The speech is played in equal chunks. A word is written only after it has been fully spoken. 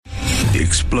the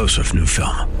explosive new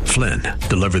film, Flynn,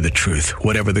 Deliver the Truth,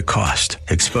 Whatever the Cost,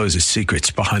 exposes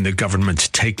secrets behind the government's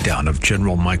takedown of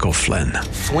General Michael Flynn.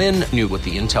 Flynn knew what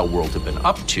the intel world had been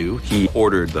up to. He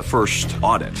ordered the first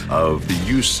audit of the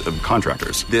use of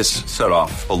contractors. This set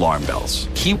off alarm bells.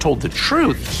 He told the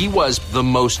truth. He was the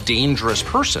most dangerous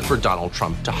person for Donald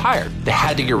Trump to hire. They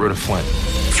had to get rid of Flynn.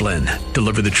 Flynn,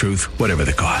 Deliver the Truth, Whatever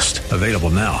the Cost. Available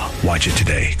now. Watch it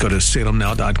today. Go to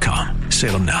salemnow.com.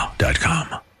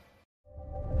 salemnow.com.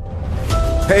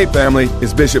 Hey family,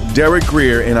 it's Bishop Derek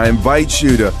Greer, and I invite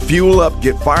you to fuel up,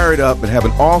 get fired up, and have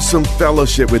an awesome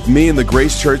fellowship with me and the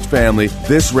Grace Church family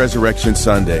this Resurrection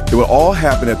Sunday. It will all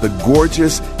happen at the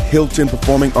gorgeous Hilton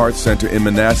Performing Arts Center in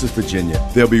Manassas, Virginia.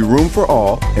 There'll be room for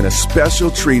all and a special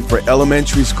treat for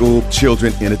elementary school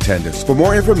children in attendance. For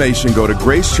more information, go to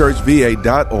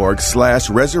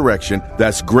gracechurchva.org/resurrection.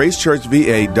 That's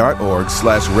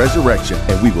gracechurchva.org/resurrection,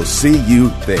 and we will see you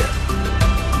there.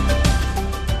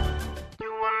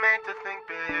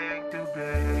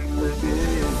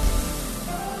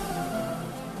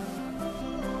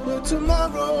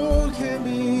 Tomorrow can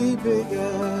be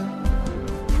bigger.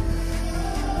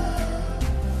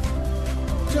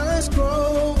 Just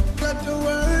grow, let the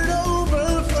word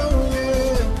overflow,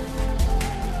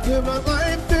 yeah. Live a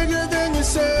life bigger than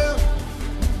yourself.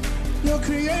 You're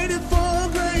created for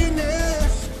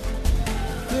greatness.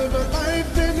 Live a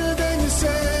life bigger than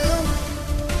yourself.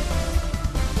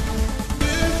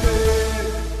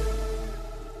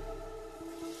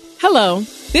 Hello,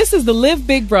 this is the Live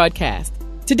Big broadcast.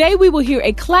 Today we will hear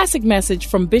a classic message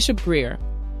from Bishop Greer.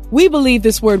 We believe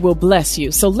this word will bless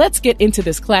you, so let's get into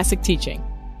this classic teaching.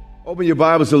 Open your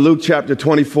Bibles to Luke chapter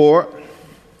 24.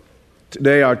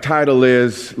 Today our title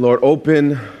is, Lord,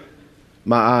 open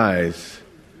my eyes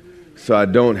so I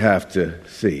don't have to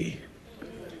see.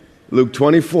 Luke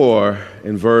 24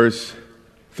 in verse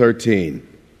 13.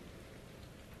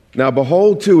 Now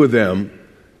behold, two of them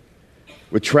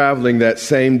were traveling that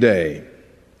same day.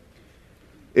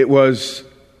 It was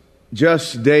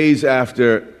just days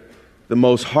after the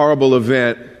most horrible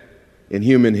event in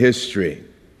human history.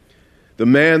 The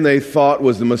man they thought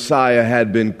was the Messiah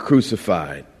had been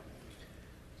crucified,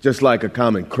 just like a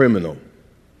common criminal.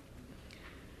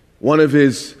 One of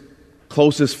his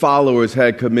closest followers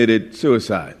had committed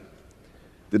suicide.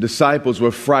 The disciples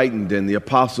were frightened and the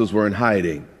apostles were in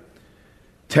hiding.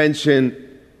 Tension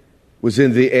was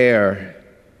in the air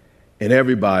and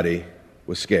everybody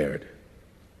was scared.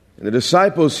 And the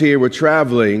disciples here were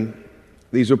traveling.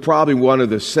 These were probably one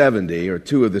of the 70 or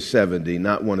two of the 70,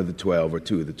 not one of the 12 or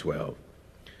two of the 12.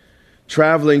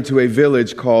 Traveling to a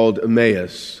village called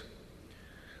Emmaus,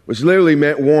 which literally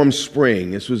meant warm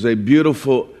spring. This was a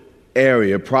beautiful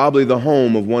area, probably the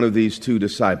home of one of these two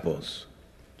disciples.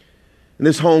 And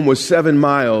this home was 7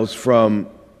 miles from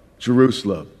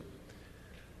Jerusalem.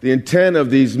 The intent of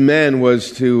these men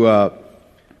was to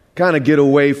kind of get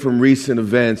away from recent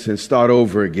events and start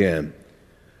over again.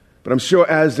 But I'm sure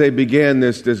as they began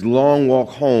this long walk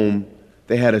home,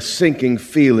 they had a sinking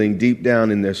feeling deep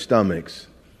down in their stomachs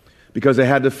because they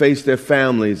had to face their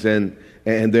families and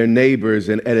their neighbors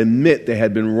and admit they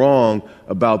had been wrong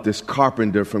about this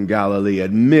carpenter from Galilee.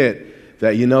 Admit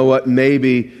that, you know what,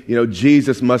 maybe,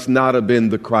 Jesus must not have been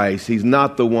the Christ. He's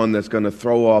not the one that's going to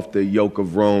throw off the yoke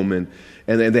of Rome. And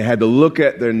they had to look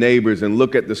at their neighbors and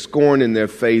look at the scorn in their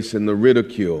face and the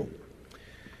ridicule.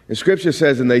 And Scripture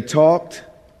says, and they talked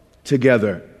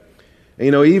together.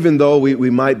 And, even though we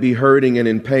might be hurting and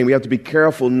in pain, we have to be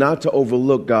careful not to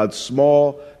overlook God's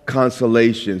small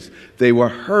consolations. They were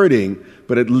hurting,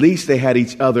 but at least they had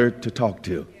each other to talk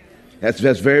to. That's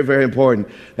very, very important.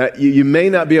 You may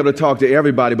not be able to talk to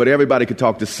everybody, but everybody could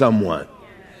talk to someone.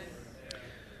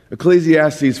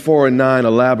 Ecclesiastes 4:9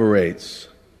 elaborates.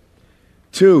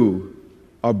 2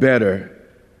 are better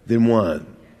than 1.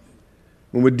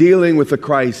 When we're dealing with a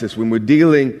crisis, when we're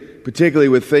dealing particularly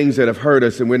with things that have hurt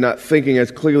us and we're not thinking as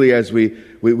clearly as we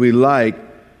like,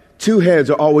 2 heads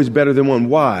are always better than 1.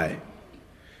 Why?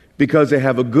 Because they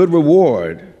have a good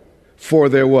reward for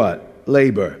their what?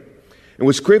 Labor. And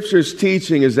what Scripture is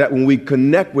teaching is that when we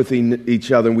connect with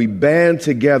each other and we band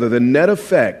together, the net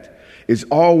effect is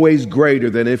always greater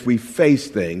than if we face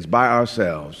things by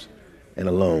ourselves and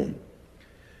alone.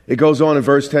 It goes on in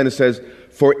verse 10, it says,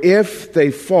 for if they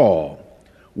fall,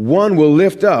 one will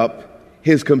lift up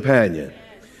his companion.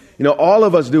 All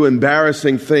of us do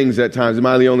embarrassing things at times. Am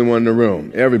I the only one in the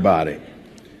room? Everybody.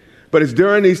 But it's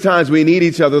during these times we need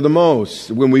each other the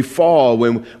most. When we fall,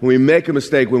 when we make a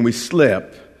mistake, when we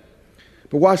slip.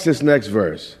 But watch this next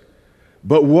verse.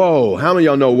 But woe, how many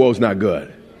of y'all know woe's not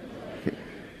good?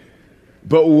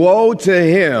 But woe to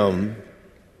him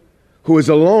who is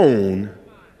alone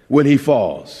when he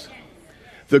falls.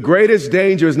 The greatest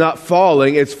danger is not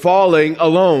falling, it's falling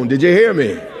alone. Did you hear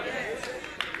me?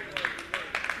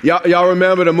 Y'all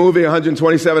remember the movie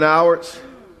 127 Hours?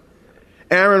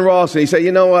 Aaron Ross, he said,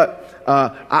 you know what?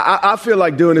 I feel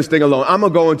like doing this thing alone. I'm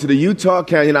going to go into the Utah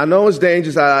Canyon. I know it's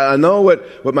dangerous. I know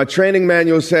what my training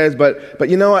manual says, but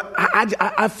you know what?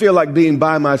 I feel like being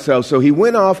by myself. So he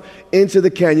went off into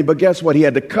the canyon, but guess what? He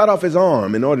had to cut off his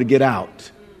arm in order to get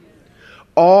out.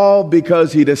 All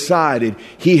because he decided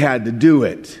he had to do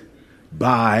it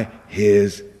by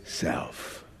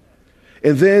himself.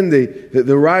 And then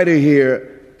the writer here,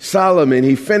 Solomon,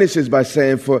 he finishes by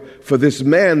saying, for this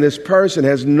man, this person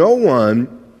has no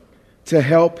one to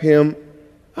help him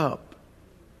up.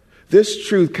 This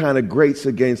truth kind of grates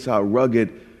against our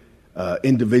rugged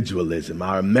individualism,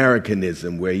 our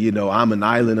Americanism, where, I'm an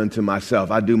island unto myself.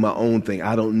 I do my own thing.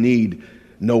 I don't need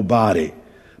nobody.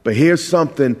 But here's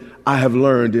something I have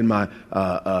learned in my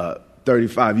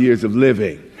 35 years of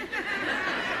living.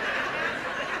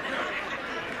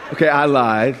 Okay, I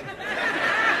lied.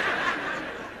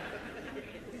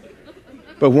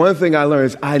 But one thing I learned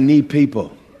is I need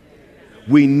people.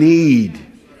 We need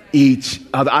each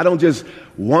other. I don't just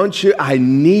want you, I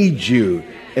need you,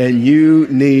 and you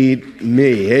need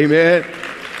me. Amen.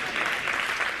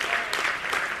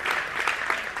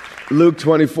 Luke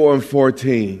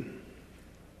 24:14.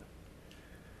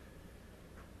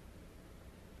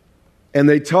 And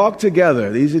they talked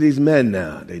together. These are these men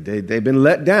now. They've been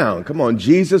let down. Come on,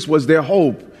 Jesus was their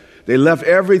hope. They left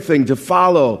everything to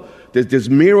follow this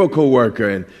miracle worker,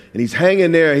 and he's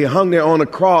hanging there. He hung there on a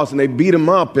cross, and they beat him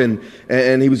up, and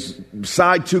he was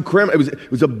beside two criminals.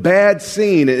 It was a bad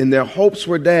scene, and their hopes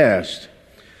were dashed.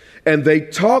 And they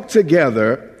talked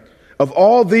together of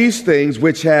all these things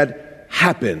which had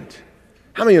happened.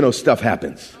 How many of you know stuff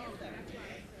happens?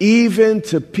 Even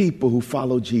to people who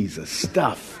follow Jesus,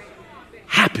 stuff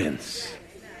happens.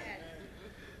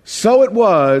 So it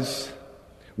was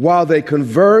while they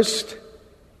conversed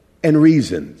and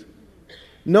reasoned.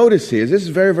 Notice here, this is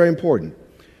very, very important.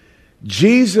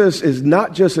 Jesus is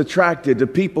not just attracted to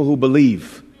people who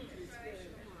believe.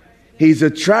 He's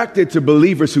attracted to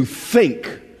believers who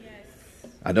think.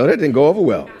 I know that didn't go over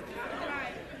well.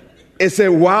 It said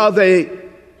while they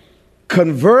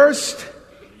conversed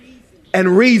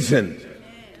and reasoned,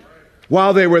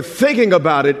 while they were thinking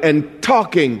about it and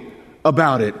talking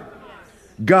about it,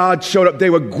 God showed up. They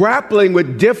were grappling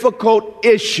with difficult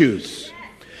issues.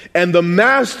 And the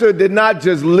master did not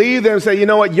just leave them and say, you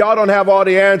know what, y'all don't have all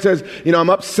the answers. I'm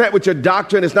upset with your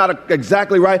doctrine. It's not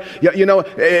exactly right.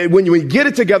 When you get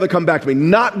it together, come back to me.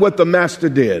 Not what the master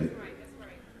did.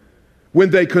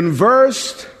 When they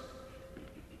conversed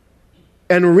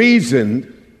and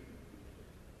reasoned,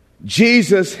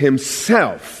 Jesus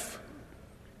himself,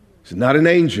 is not an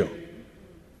angel,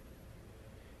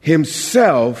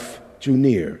 himself drew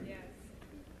near.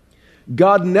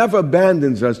 God never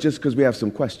abandons us just because we have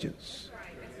some questions.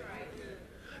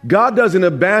 God doesn't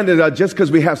abandon us just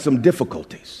because we have some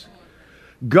difficulties.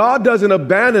 God doesn't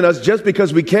abandon us just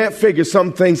because we can't figure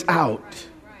some things out.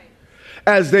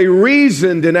 As they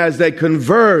reasoned and as they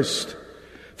conversed,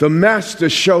 the master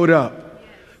showed up.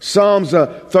 Psalms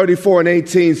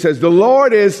 34:18 says, the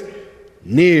Lord is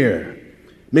near,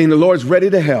 meaning the Lord's ready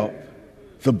to help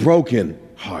the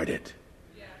brokenhearted.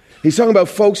 He's talking about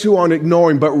folks who aren't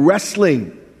ignoring, but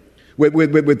wrestling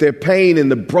with their pain and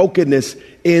the brokenness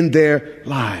in their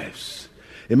lives.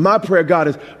 And my prayer, God,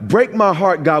 is break my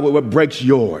heart, God, with what breaks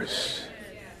yours.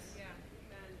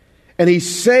 And he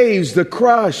saves the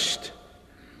crushed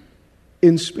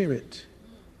in spirit.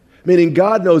 Meaning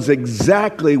God knows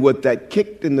exactly what that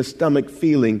kicked in the stomach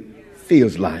feeling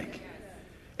feels like.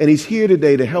 And he's here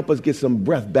today to help us get some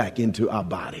breath back into our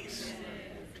bodies.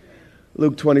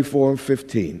 Luke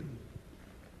 24:15.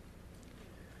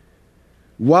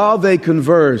 While they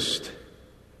conversed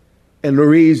and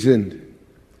reasoned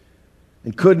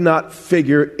and could not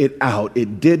figure it out,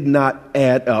 it did not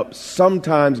add up.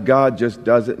 Sometimes God just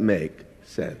doesn't make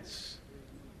sense.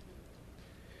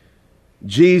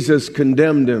 Jesus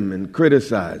condemned him and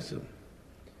criticized him.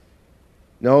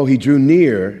 No, he drew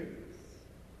near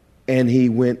and he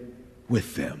went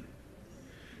with them.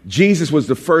 Jesus was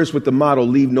the first with the motto,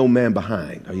 leave no man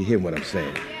behind. Are you hearing what I'm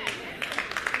saying?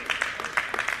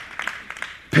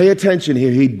 Pay attention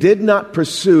here. He did not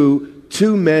pursue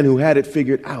two men who had it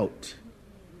figured out.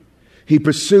 He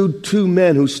pursued two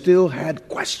men who still had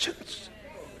questions.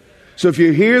 So if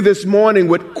you're here this morning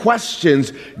with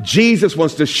questions, Jesus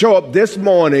wants to show up this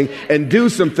morning and do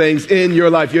some things in your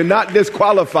life. You're not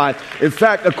disqualified. In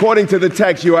fact, according to the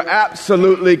text, you are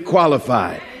absolutely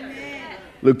qualified.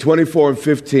 Luke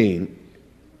 24:15.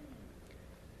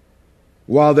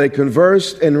 While they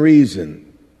conversed and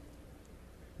reasoned,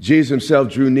 Jesus himself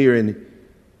drew near and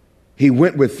he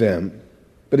went with them.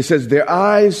 But it says their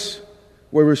eyes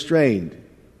were restrained.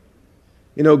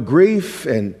 You know, grief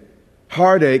and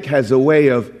heartache has a way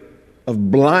of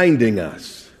blinding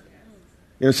us.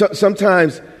 You know,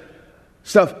 sometimes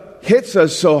stuff hits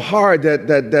us so hard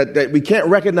that we can't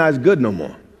recognize good no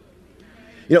more.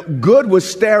 You know, good was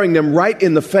staring them right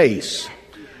in the face.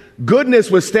 Goodness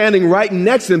was standing right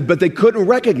next to them, but they couldn't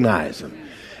recognize him.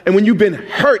 And when you've been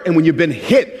hurt and when you've been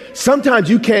hit,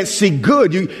 sometimes you can't see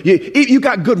good. You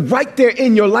got good right there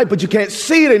in your life, but you can't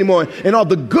see it anymore. And all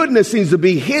the goodness seems to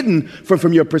be hidden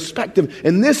from your perspective.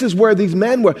 And this is where these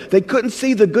men were. They couldn't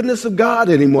see the goodness of God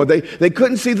anymore. They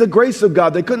couldn't see the grace of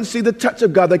God. They couldn't see the touch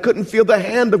of God. They couldn't feel the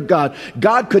hand of God.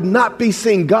 God could not be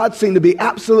seen. God seemed to be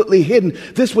absolutely hidden.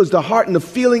 This was the heart and the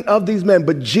feeling of these men,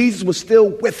 but Jesus was still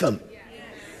with them.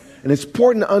 And it's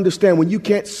important to understand when you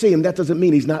can't see him, that doesn't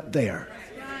mean he's not there.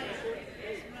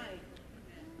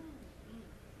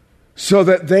 So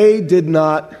that they did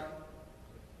not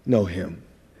know him.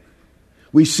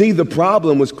 We see the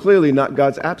problem was clearly not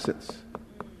God's absence.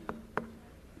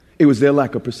 It was their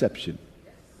lack of perception.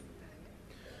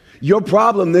 Your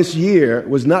problem this year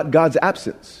was not God's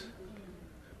absence.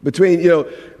 Between,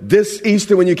 this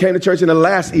Easter when you came to church and the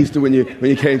last Easter when you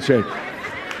came to church.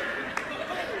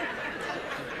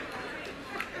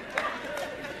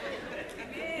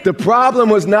 The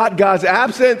problem was not God's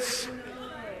absence,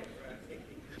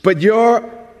 but your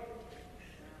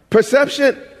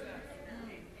perception.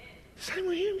 Does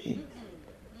anyone hear me?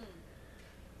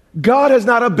 God has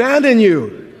not abandoned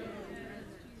you.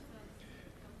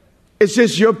 It's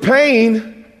just your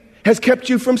pain has kept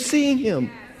you from seeing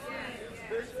him.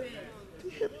 Do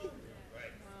you hear me?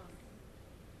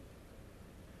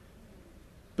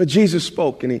 But Jesus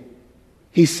spoke and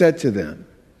he said to them,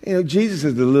 Jesus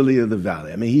is the lily of the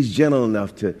valley. I mean, he's gentle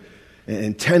enough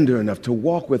and tender enough to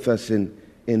walk with us in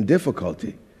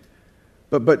difficulty.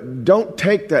 But don't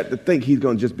take that to think he's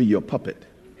going to just be your puppet.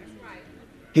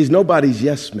 He's nobody's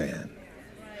yes man.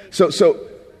 So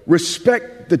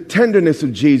respect the tenderness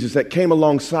of Jesus that came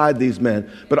alongside these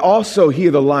men, but also hear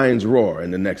the lion's roar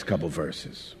in the next couple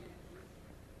verses.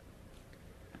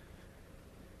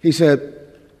 He said,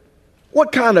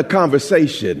 what kind of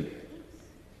conversation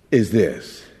is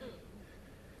this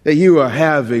that you are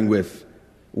having with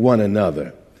one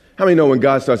another? How many know when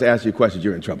God starts asking you questions,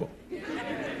 you're in trouble?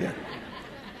 Yeah.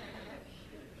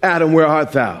 Adam, where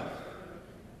art thou?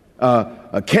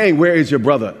 Cain, where is your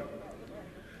brother?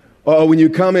 Or when you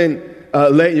come in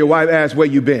late and your wife asks where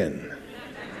you been.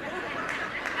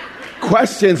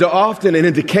 Questions are often an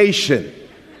indication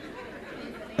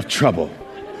of trouble.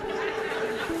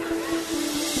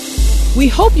 We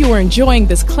hope you are enjoying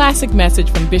this classic message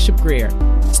from Bishop Greer.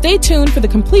 Stay tuned for the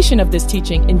completion of this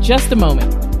teaching in just a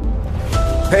moment.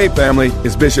 Hey family,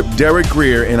 it's Bishop Derek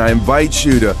Greer, and I invite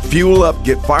you to fuel up,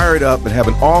 get fired up, and have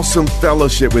an awesome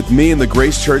fellowship with me and the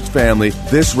Grace Church family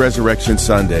this Resurrection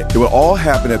Sunday. It will all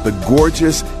happen at the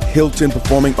gorgeous Hilton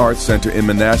Performing Arts Center in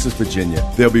Manassas, Virginia.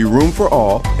 There'll be room for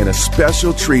all and a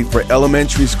special treat for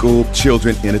elementary school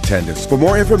children in attendance. For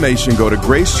more information, go to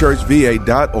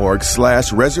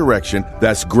gracechurchva.org/resurrection.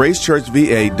 That's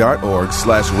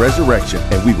gracechurchva.org/resurrection,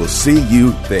 and we will see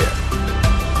you there.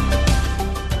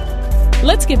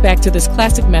 Let's get back to this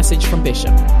classic message from Bishop.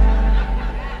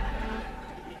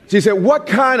 She said, what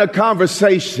kind of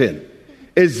conversation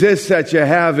is this that you're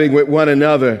having with one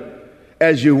another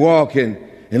as you walk and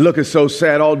looking so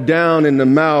sad, all down in the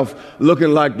mouth, looking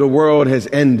like the world has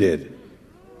ended?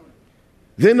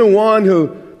 Then the one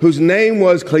whose name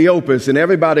was Cleopas, and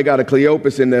everybody got a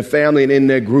Cleopas in their family and in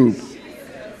their group.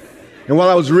 And while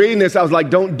I was reading this, I was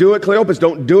like, don't do it, Cleopas,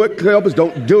 don't do it, Cleopas,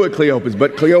 don't do it, Cleopas.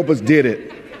 But Cleopas did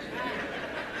it.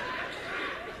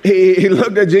 He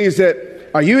looked at Jesus and said,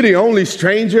 are you the only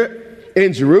stranger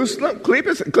in Jerusalem?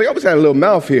 Cleopas had a little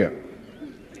mouth here.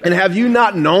 And have you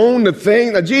not known the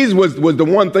thing? Now, Jesus was the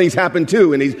one thing's happened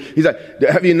to. And he's like,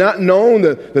 have you not known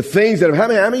the things that have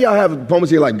happened? How many of y'all have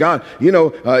moments here like, God, you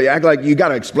act like you got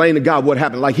to explain to God what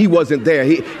happened. Like he wasn't there.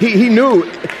 He knew.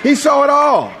 He saw it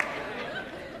all.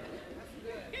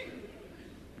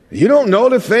 You don't know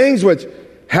the things which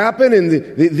happen in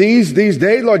these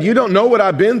days, Lord. You don't know what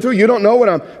I've been through. You don't know what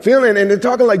I'm feeling. And they're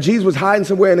talking like Jesus was hiding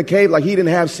somewhere in a cave, like he didn't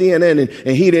have CNN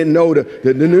and he didn't know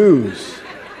the news.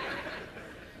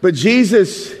 But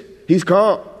Jesus, he's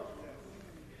calm.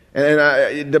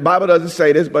 And the Bible doesn't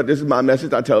say this, but this is my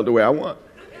message. I tell it the way I want.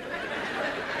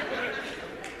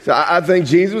 So I think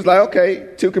Jesus was like, okay,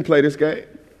 two can play this game.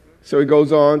 So he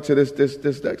goes on to this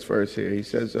next verse here. He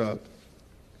says,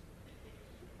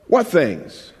 what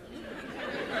things?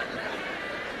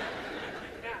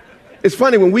 It's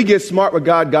funny, when we get smart with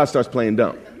God, God starts playing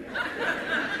dumb.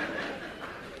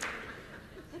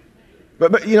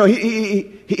 But you know,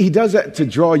 he does that to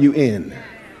draw you in.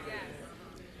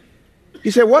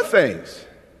 He said, what things?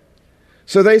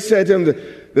 So they said to him,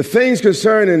 the things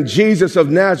concerning Jesus of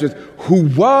Nazareth, who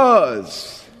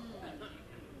was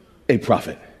a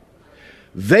prophet.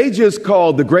 They just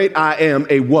called the great I am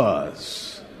a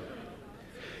was.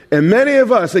 And many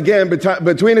of us, again,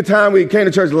 between the time we came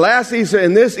to church last Easter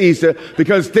and this Easter,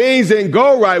 because things didn't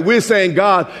go right, we're saying,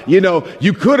 God, you know,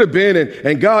 you could have been,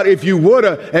 and God, if you would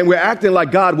have, and we're acting like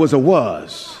God was a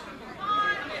was,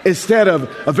 instead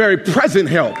of a very present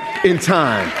help in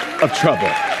time of trouble.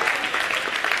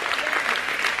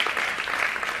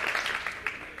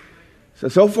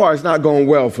 So far, it's not going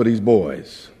well for these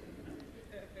boys.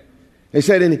 They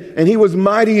said, and he was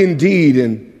mighty indeed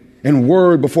and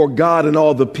word before God and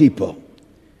all the people,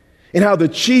 and how the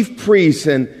chief priests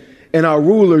and our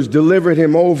rulers delivered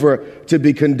him over to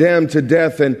be condemned to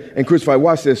death and crucified.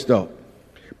 Watch this though.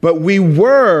 But we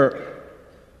were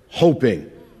hoping.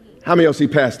 How many of y'all see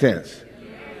past tense?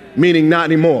 Meaning not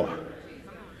anymore.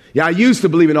 Yeah, I used to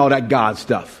believe in all that God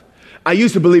stuff. I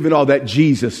used to believe in all that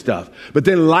Jesus stuff. But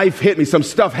then life hit me. Some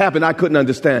stuff happened I couldn't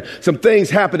understand. Some things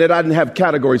happened that I didn't have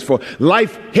categories for.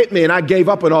 Life hit me and I gave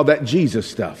up on all that Jesus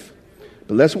stuff.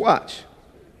 But let's watch.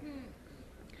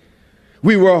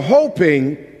 We were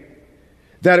hoping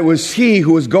that it was he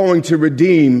who was going to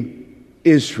redeem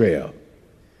Israel.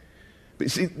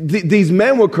 But see, these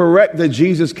men were correct that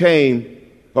Jesus came,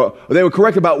 or they were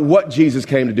correct about what Jesus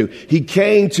came to do. He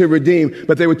came to redeem,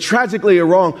 but they were tragically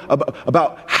wrong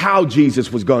about how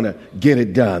Jesus was going to get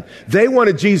it done. They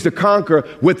wanted Jesus to conquer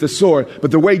with the sword,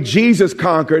 but the way Jesus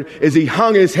conquered is he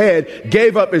hung his head,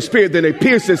 gave up his spirit, then they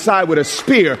pierced his side with a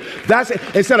spear. That's it.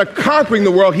 Instead of conquering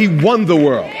the world, he won the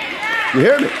world. You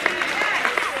hear me?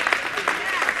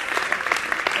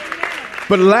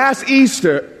 But last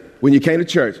Easter, when you came to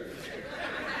church,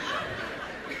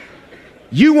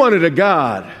 you wanted a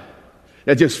God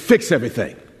that just fixed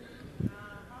everything.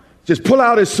 Just pull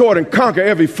out his sword and conquer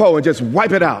every foe and just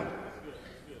wipe it out.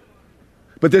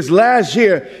 But this last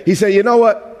year, he said, you know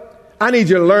what? I need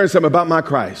you to learn something about my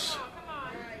Christ.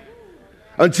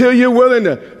 Until you're willing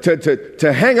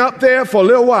to hang up there for a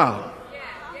little while.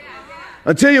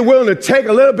 Until you're willing to take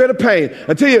a little bit of pain.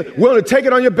 Until you're willing to take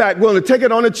it on your back, willing to take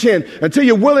it on the chin. Until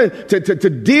you're willing to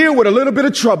deal with a little bit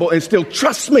of trouble and still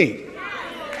trust me.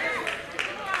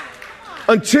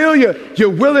 Until you're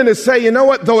willing to say, you know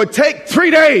what, though it take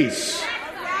 3 days,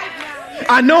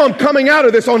 I know I'm coming out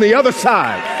of this on the other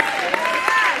side.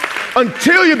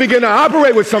 Until you begin to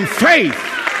operate with some faith.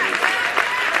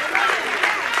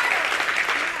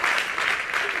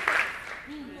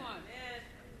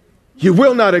 You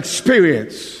will not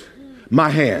experience my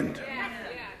hand.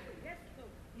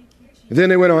 And then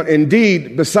they went on,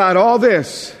 indeed, beside all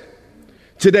this,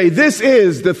 today, this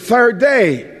is the third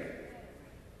day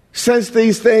since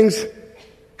these things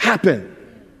happened.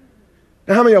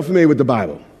 Now, how many of you are familiar with the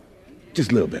Bible?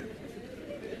 Just a little bit.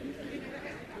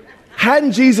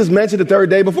 Hadn't Jesus mentioned the third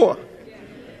day before?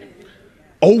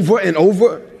 Over and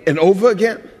over and over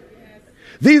again.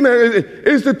 These men,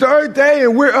 it's the third day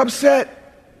and we're upset.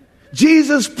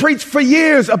 Jesus preached for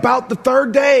years about the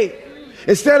third day.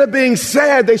 Instead of being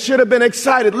sad, they should have been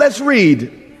excited. Let's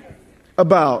read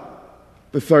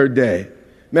about the third day.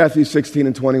 Matthew 16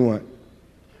 and 21.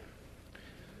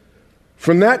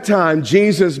 From that time,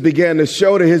 Jesus began to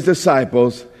show to his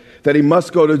disciples that he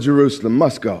must go to Jerusalem,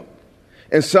 must go,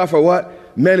 and suffer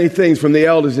what? Many things from the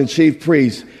elders and chief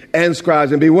priests and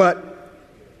scribes, and be what?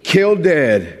 Killed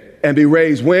dead, and be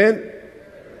raised when?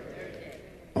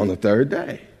 On the third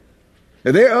day.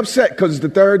 Now they're upset because it's the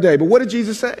third day, but what did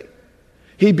Jesus say?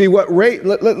 He'd be what?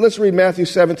 Let's read Matthew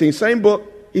 17, same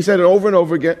book. He said it over and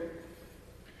over again.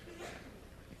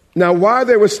 Now, while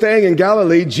they were staying in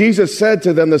Galilee, Jesus said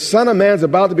to them, the Son of Man is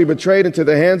about to be betrayed into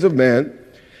the hands of men,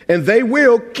 and they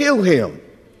will kill him.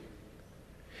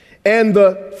 And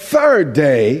the third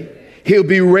day, he'll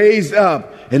be raised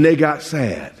up. And they got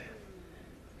sad.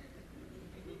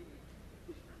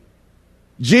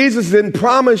 Jesus didn't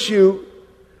promise you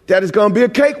that it's going to be a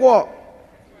cakewalk.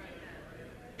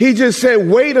 He just said,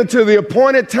 wait until the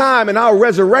appointed time, and I'll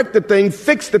resurrect the thing,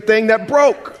 fix the thing that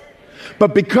broke.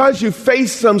 But because you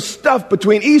faced some stuff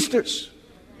between Easters,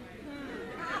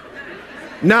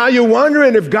 now you're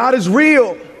wondering if God is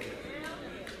real.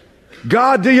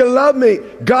 God, do you love me?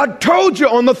 God told you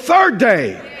on the third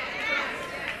day.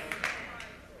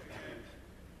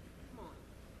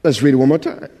 Let's read it one more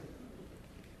time.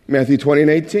 Matthew 20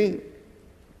 and 18.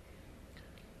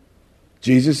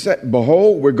 Jesus said,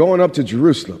 behold, we're going up to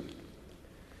Jerusalem.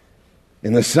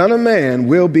 And the Son of Man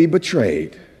will be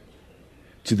betrayed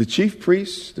to the chief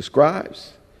priests, the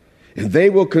scribes, and they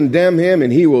will condemn him,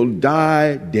 and he will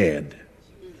die dead.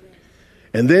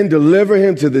 And then deliver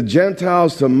him to the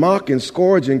Gentiles to mock and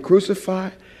scourge and crucify.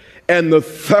 And the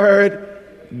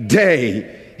third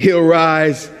day he'll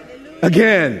rise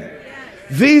again.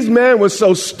 These men were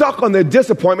so stuck on their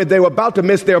disappointment, they were about to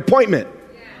miss their appointment.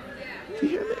 You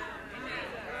hear me?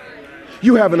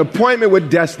 You have an appointment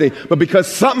with destiny, but because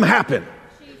something happened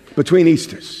between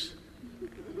Easters,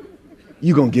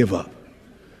 you're going to give up.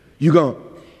 You're going to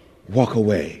walk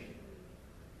away.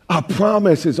 Our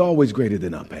promise is always greater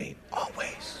than our pain.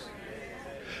 Always.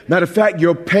 Matter of fact,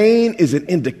 your pain is an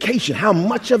indication how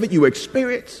much of it you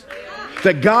experience,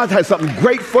 that God has something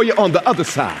great for you on the other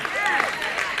side.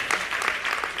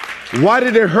 Why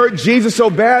did it hurt Jesus so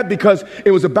bad? Because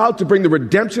it was about to bring the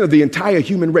redemption of the entire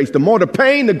human race. The more the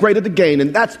pain, the greater the gain.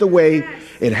 And that's the way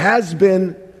it has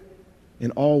been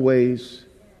and always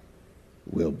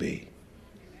will be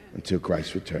until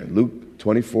Christ's return. Luke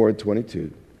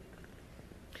 24:22.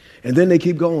 And then they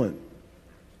keep going.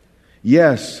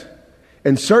 Yes,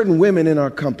 and certain women in our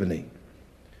company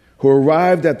who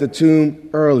arrived at the tomb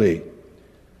early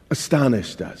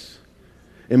astonished us.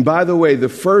 And by the way, the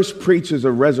first preachers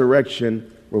of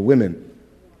resurrection were women.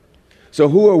 So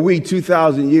who are we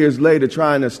 2,000 years later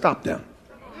trying to stop them?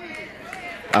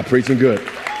 I'm preaching good.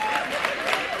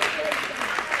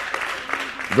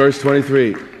 Verse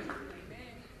 23.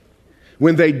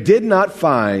 When they did not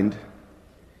find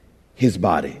his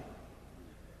body.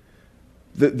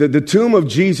 The tomb of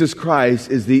Jesus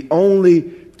Christ is the only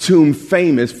tomb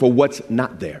famous for what's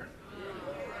not there.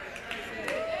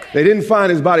 They didn't find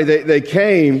his body. They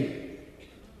came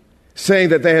saying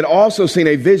that they had also seen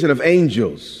a vision of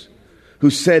angels who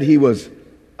said he was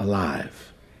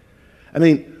alive. I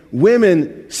mean,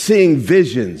 women seeing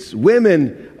visions,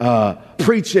 women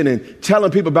preaching and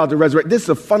telling people about the resurrection. This is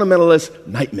a fundamentalist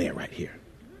nightmare right here.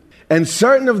 And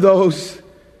certain of those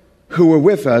who were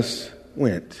with us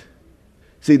went.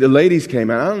 See, the ladies came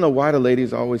out. I don't know why the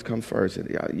ladies always come first.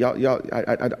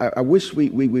 I wish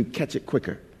we catch it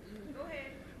quicker.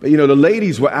 But, you know, the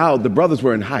ladies were out. The brothers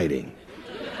were in hiding.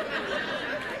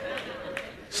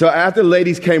 So after the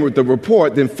ladies came with the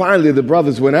report, then finally the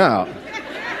brothers went out.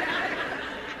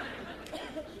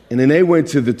 And then they went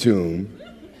to the tomb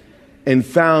and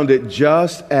found it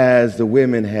just as the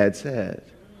women had said.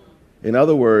 In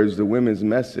other words, the women's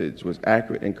message was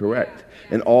accurate and correct.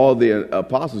 And all the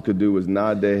apostles could do was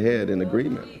nod their head in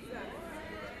agreement.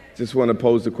 Just want to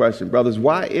pose the question, brothers,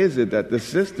 why is it that the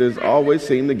sisters always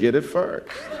seem to get it first?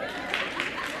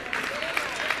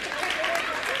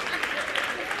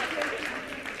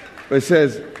 It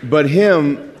says, but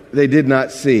him they did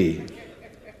not see.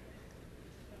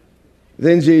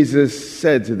 Then Jesus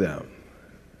said to them,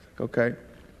 okay,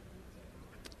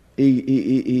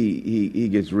 he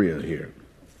gets real here.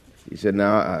 He said,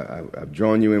 now I've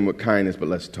drawn you in with kindness, but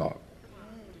let's talk.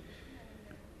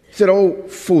 He said, oh,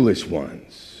 foolish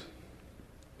ones,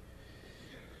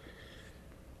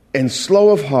 and slow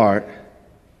of heart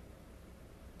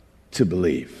to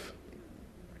believe.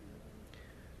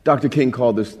 Dr. King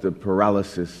called this the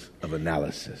paralysis of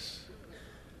analysis.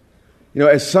 You know,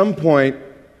 at some point,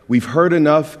 we've heard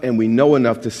enough and we know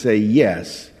enough to say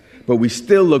yes, but we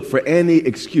still look for any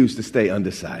excuse to stay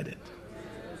undecided.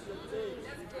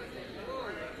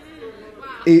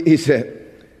 He said,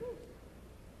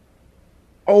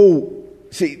 oh,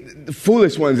 see, the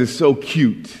foolish ones is so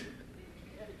cute.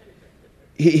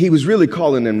 He was really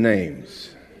calling them names.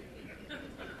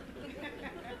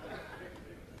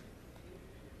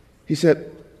 He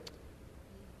said,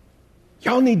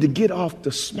 y'all need to get off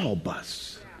the small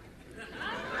bus.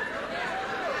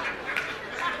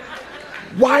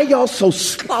 Why are y'all so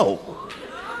slow?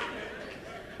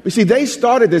 But see, they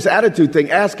started this attitude thing,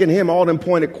 asking him all them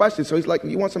pointed questions. So he's like,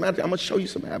 you want some attitude? I'm going to show you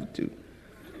some attitude.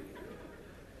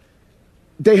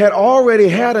 They had already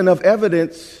had enough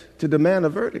evidence to demand a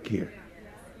verdict here.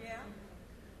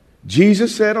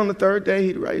 Jesus said on the third day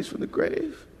he'd rise from the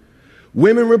grave.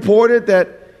 Women reported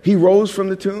that he rose from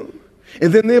the tomb.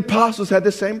 And then the apostles had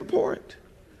the same report.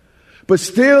 But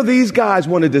still these guys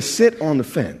wanted to sit on the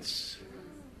fence.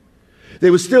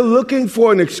 They were still looking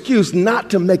for an excuse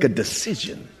not to make a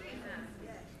decision.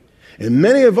 And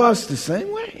many of us the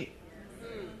same way.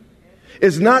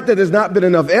 It's not that there's not been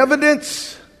enough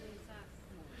evidence.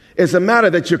 It's a matter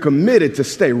that you're committed to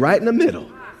stay right in the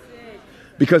middle.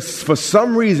 Because for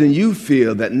some reason you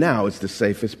feel that now it's the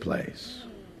safest place.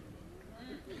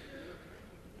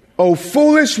 O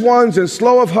foolish ones and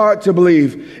slow of heart to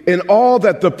believe in all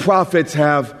that the prophets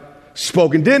have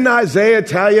spoken. Didn't Isaiah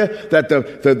tell you that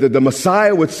the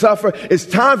Messiah would suffer? It's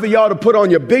time for y'all to put on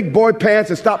your big boy pants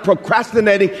and stop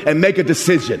procrastinating and make a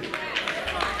decision.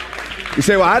 You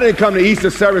say, well, I didn't come to Easter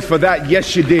service for that.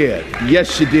 Yes, you did.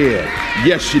 Yes, you did.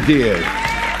 Yes, you did.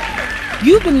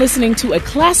 You've been listening to a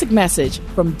classic message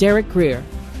from Derek Grier.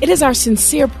 It is our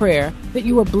sincere prayer that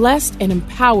you are blessed and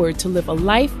empowered to live a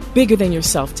life bigger than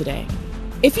yourself today.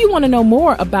 If you want to know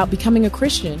more about becoming a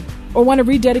Christian or want to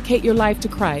rededicate your life to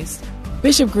Christ,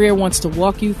 Bishop Grier wants to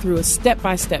walk you through a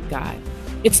step-by-step guide.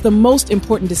 It's the most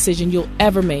important decision you'll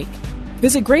ever make.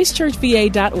 Visit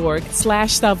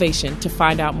gracechurchva.org/salvation to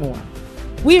find out more.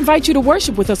 We invite you to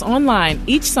worship with us online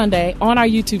each Sunday on our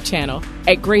YouTube channel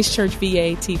at Grace Church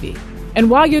VA TV. And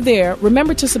while you're there,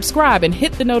 remember to subscribe and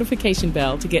hit the notification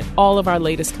bell to get all of our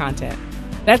latest content.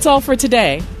 That's all for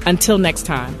today. Until next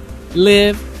time,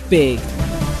 live big.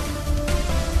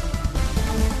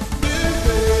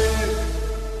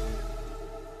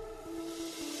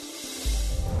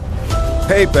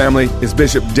 Hey family, it's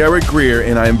Bishop Derek Grier,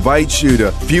 and I invite you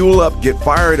to fuel up, get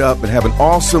fired up, and have an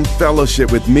awesome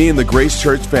fellowship with me and the Grace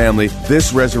Church family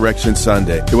this Resurrection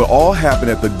Sunday. It will all happen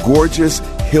at the gorgeous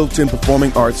Hilton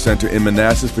Performing Arts Center in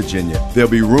Manassas, Virginia.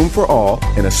 There'll be room for all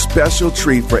and a special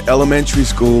treat for elementary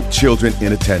school children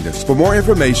in attendance. For more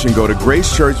information, go to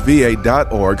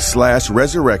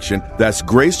gracechurchva.org/resurrection. That's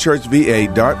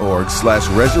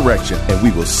gracechurchva.org/resurrection, and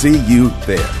we will see you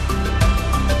there.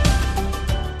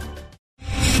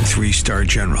 Three-star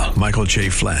General Michael J.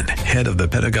 Flynn, head of the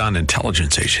Pentagon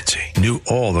Intelligence Agency, knew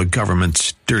all the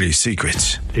government's dirty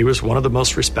secrets. He was one of the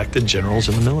most respected generals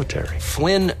in the military.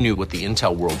 Flynn knew what the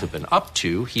intel world had been up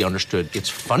to. He understood its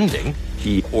funding.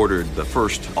 He ordered the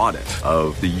first audit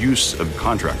of the use of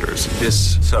contractors.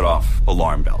 This set off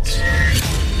alarm bells.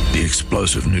 The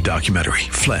explosive new documentary,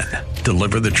 Flynn,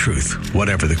 Deliver the Truth,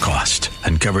 Whatever the Cost,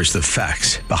 uncovers the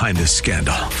facts behind this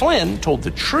scandal. Flynn told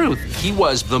the truth. He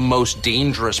was the most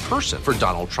dangerous person for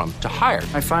Donald Trump to hire.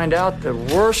 I find out the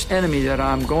worst enemy that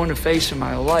I'm going to face in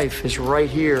my life is right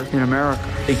here in America.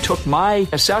 They took my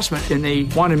assessment and they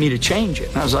wanted me to change it.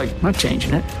 And I was like, I'm not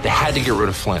changing it. They had to get rid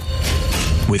of Flynn.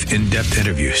 With in-depth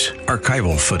interviews,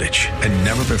 archival footage, and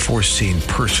never-before-seen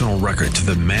personal records of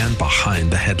the man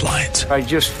behind the headlines. I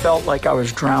just felt like I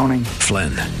was drowning.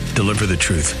 Flynn, Deliver the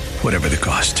Truth, Whatever the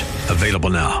Cost.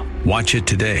 Available now. Watch it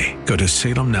today. Go to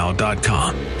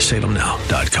salemnow.com.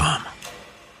 salemnow.com.